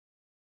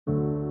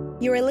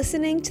You are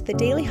listening to the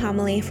Daily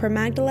Homily for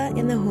Magdala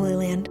in the Holy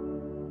Land.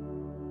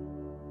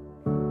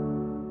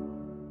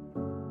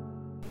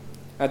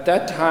 At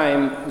that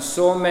time,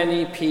 so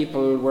many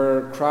people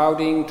were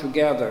crowding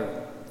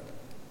together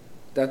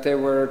that they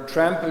were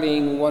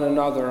trampling one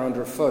another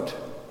underfoot.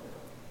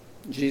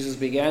 Jesus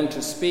began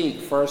to speak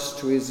first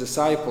to his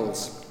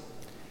disciples.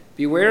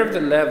 Beware of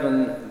the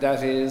leaven,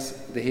 that is,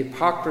 the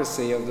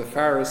hypocrisy of the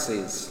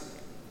Pharisees.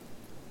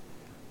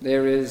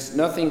 There is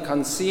nothing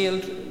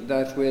concealed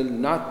that will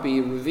not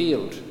be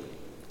revealed,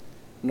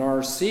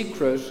 nor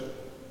secret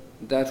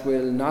that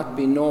will not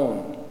be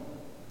known.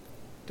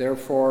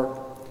 Therefore,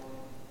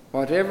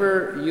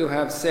 whatever you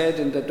have said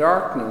in the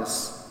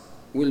darkness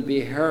will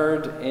be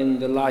heard in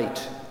the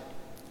light,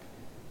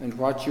 and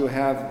what you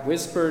have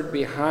whispered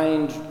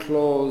behind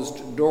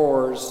closed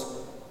doors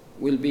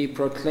will be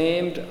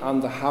proclaimed on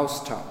the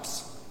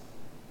housetops.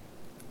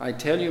 I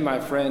tell you,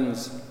 my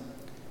friends,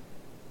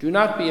 do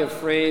not be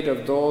afraid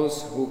of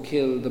those who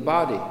kill the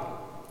body,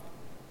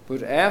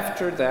 but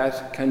after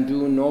that can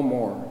do no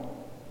more.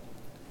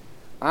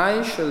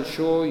 I shall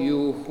show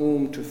you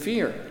whom to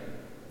fear.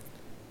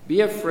 Be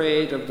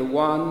afraid of the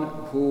one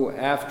who,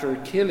 after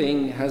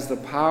killing, has the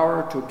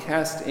power to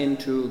cast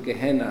into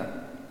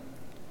Gehenna.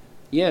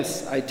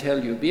 Yes, I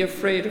tell you, be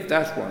afraid of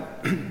that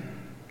one.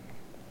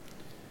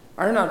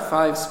 Are not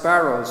 5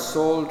 sparrows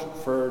sold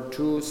for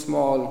 2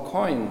 small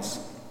coins?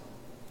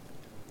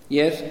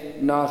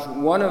 Yet not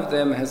one of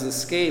them has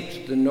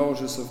escaped the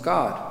notice of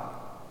God.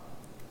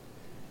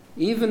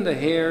 Even the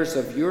hairs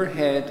of your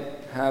head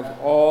have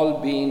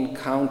all been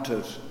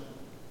counted.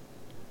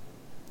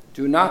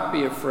 Do not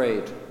be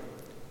afraid.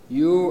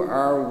 You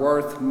are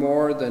worth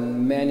more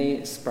than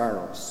many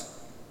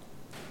sparrows.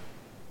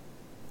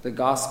 The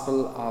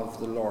Gospel of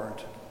the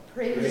Lord.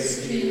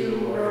 Praise to you,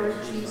 Lord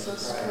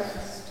Jesus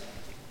Christ.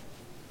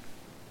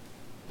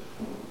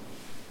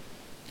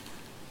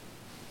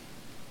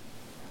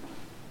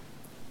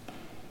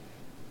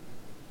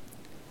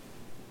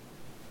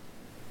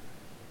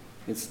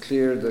 It's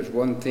clear that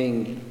one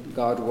thing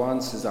God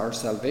wants is our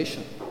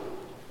salvation.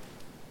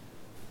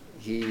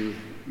 He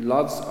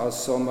loves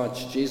us so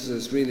much. Jesus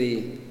is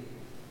really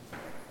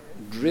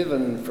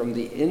driven from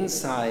the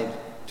inside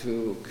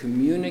to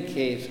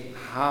communicate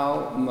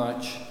how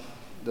much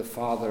the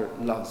Father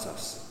loves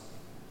us.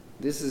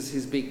 This is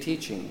his big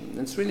teaching.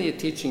 It's really a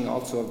teaching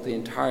also of the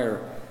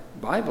entire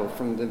Bible,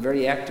 from the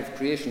very act of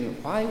creation.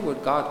 Why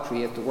would God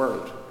create the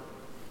world?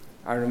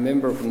 I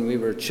remember when we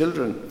were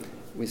children,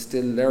 we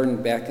still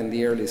learned back in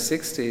the early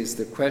 60s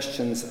the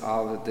questions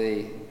of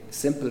the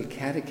simple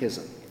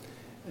catechism.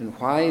 And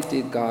why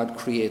did God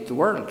create the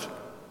world?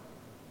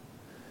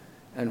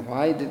 And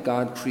why did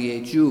God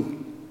create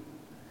you?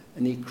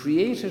 And he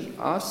created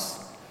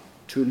us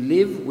to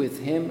live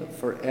with him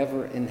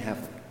forever in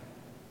heaven.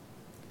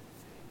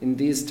 In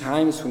these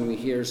times when we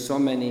hear so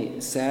many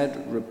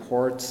sad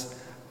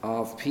reports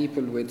of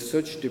people with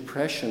such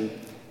depression,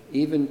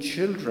 even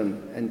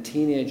children and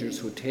teenagers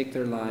who take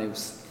their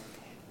lives,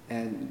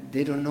 and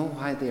they don't know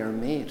why they are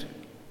made.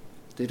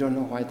 They don't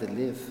know why they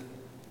live.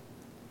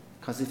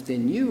 Because if they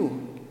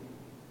knew,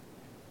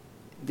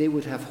 they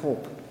would have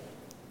hope.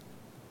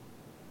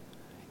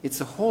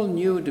 It's a whole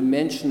new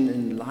dimension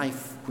in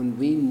life when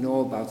we know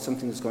about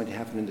something that's going to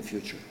happen in the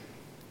future.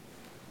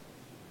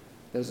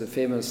 There's a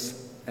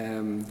famous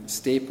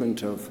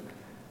statement of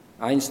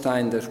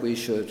Einstein that we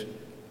should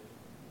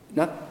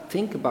not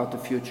think about the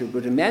future,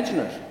 but imagine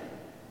it.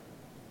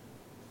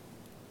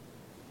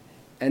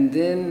 And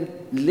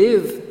then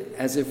live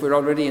as if we're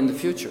already in the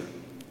future.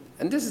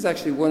 And this is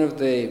actually one of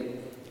the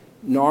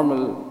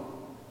normal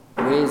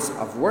ways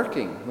of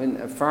working. When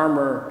a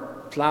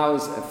farmer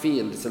plows a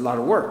field, it's a lot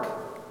of work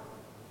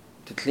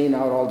to clean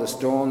out all the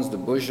stones, the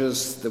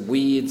bushes, the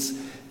weeds,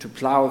 to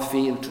plow a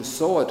field, to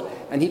sow it.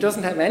 And he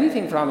doesn't have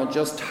anything from it,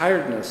 just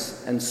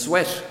tiredness and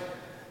sweat.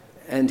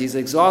 And he's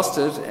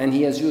exhausted, and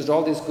he has used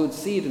all this good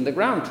seed in the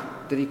ground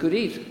that he could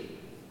eat,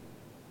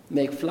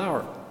 make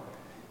flour.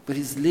 But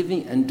he's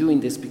living and doing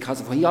this because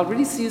of he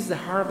already sees the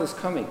harvest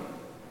coming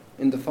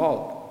in the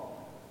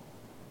fall.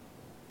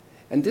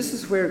 And this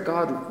is where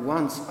God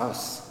wants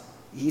us.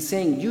 He's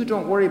saying, you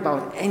don't worry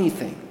about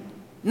anything.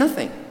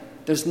 Nothing.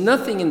 There's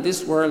nothing in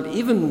this world,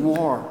 even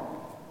war,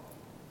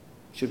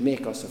 should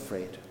make us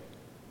afraid.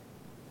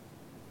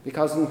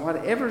 Because in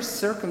whatever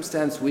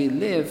circumstance we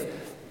live,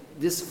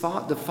 the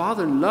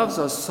Father loves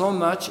us so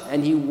much,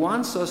 and he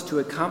wants us to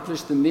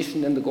accomplish the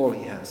mission and the goal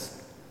he has.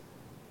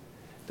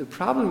 The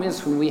problem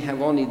is when we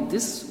have only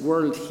this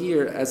world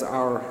here as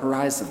our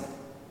horizon.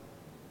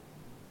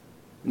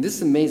 And this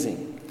is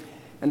amazing.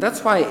 And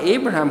that's why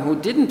Abraham, who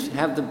didn't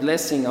have the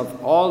blessing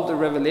of all the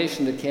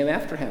revelation that came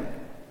after him,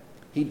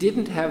 he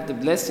didn't have the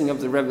blessing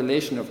of the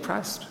revelation of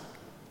Christ.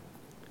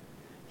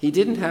 He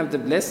didn't have the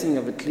blessing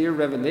of a clear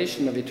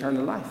revelation of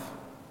eternal life.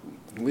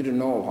 We don't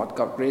know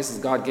what graces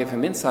God gave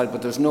him inside,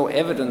 but there's no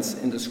evidence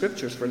in the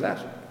scriptures for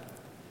that.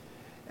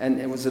 And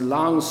it was a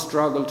long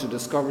struggle to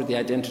discover the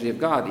identity of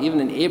God. Even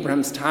in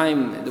Abraham's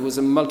time, there was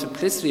a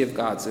multiplicity of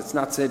gods. It's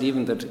not said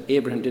even that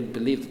Abraham didn't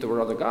believe that there were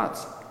other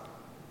gods.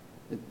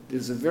 It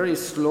was a very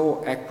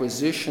slow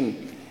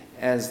acquisition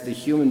as the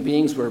human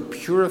beings were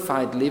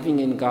purified, living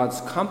in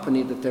God's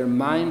company, that their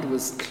mind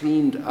was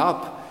cleaned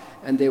up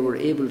and they were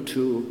able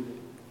to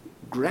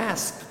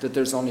grasp that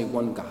there's only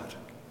one God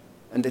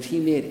and that He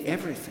made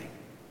everything.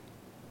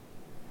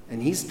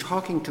 And He's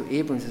talking to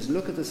Abraham. He says,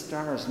 look at the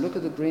stars, look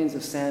at the grains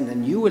of sand,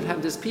 and you will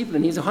have this people.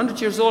 And he's 100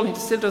 years old and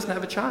he still doesn't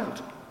have a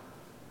child.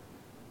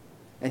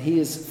 And He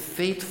is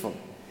faithful.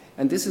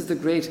 And this is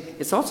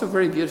it's also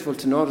very beautiful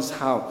to notice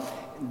how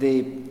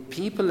the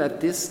people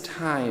at this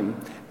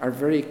time are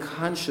very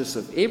conscious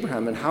of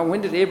Abraham. And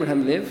when did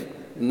Abraham live?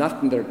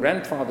 Not in their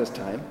grandfather's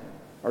time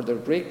or their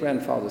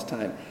great-grandfather's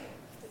time.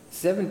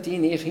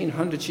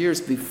 1800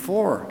 years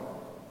before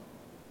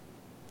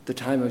the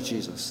time of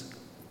Jesus.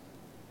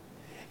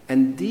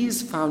 And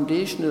these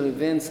foundational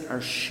events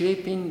are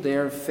shaping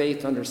their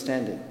faith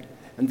understanding.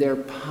 And they're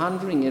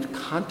pondering it,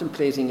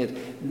 contemplating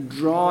it,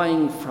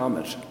 drawing from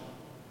it.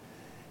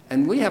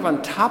 And we have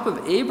on top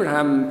of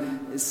Abraham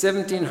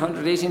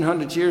 1700,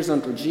 1800 years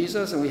until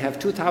Jesus, and we have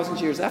 2,000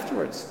 years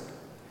afterwards.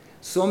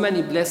 So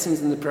many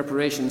blessings in the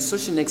preparation,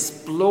 such an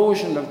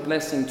explosion of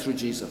blessing through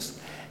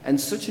Jesus, and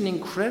such an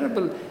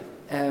incredible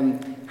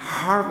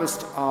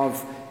harvest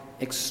of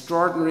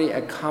extraordinary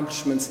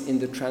accomplishments in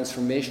the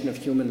transformation of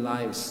human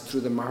lives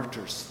through the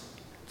martyrs,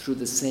 through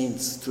the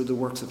saints, through the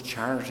works of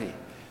charity,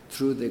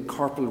 through the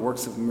corporal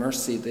works of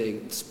mercy, the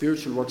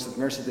spiritual works of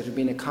mercy that have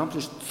been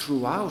accomplished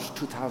throughout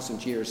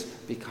 2,000 years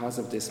because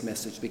of this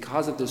message,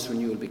 because of this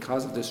renewal,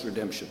 because of this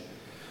redemption.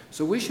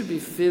 So we should be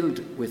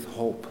filled with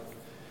hope.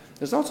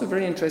 There's also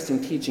very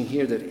interesting teaching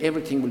here that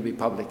everything will be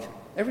public.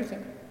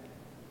 Everything.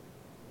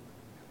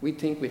 We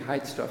think we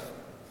hide stuff.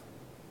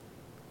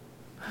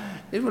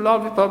 It will all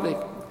be public.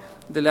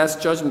 The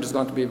Last Judgment is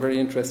going to be a very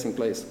interesting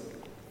place.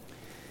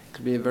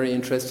 It'll be a very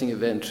interesting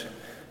event.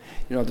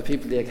 You know, the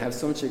people, they have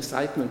so much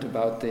excitement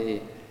about the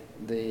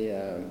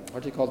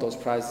what do you call those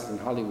prizes in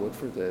Hollywood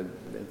for the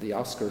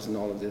Oscars and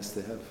all of this.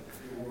 They have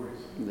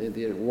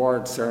the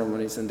award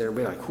ceremonies, and they're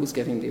like, who's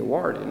getting the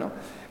award, you know?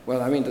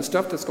 Well, I mean, the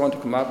stuff that's going to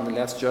come out in the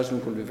Last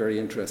Judgment will be very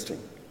interesting.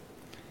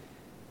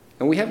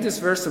 And we have this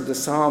verse of the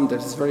Psalm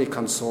that is very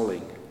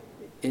consoling.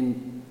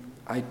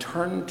 I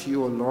turn to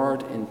you, O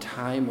Lord, in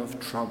time of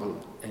trouble,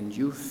 and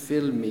you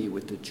fill me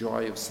with the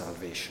joy of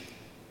salvation.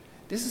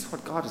 This is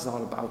what God is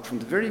all about. From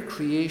the very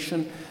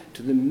creation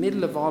to the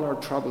middle of all our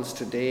troubles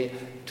today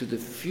to the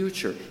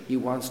future, He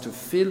wants to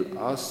fill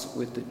us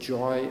with the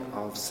joy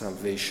of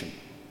salvation.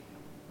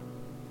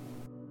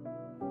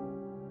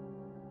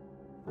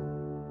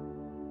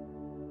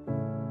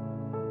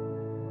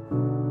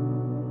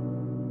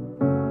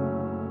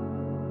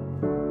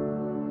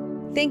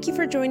 Thank you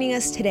for joining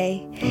us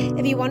today.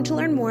 If you want to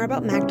learn more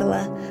about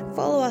Magdala,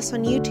 follow us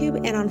on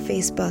YouTube and on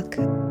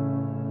Facebook.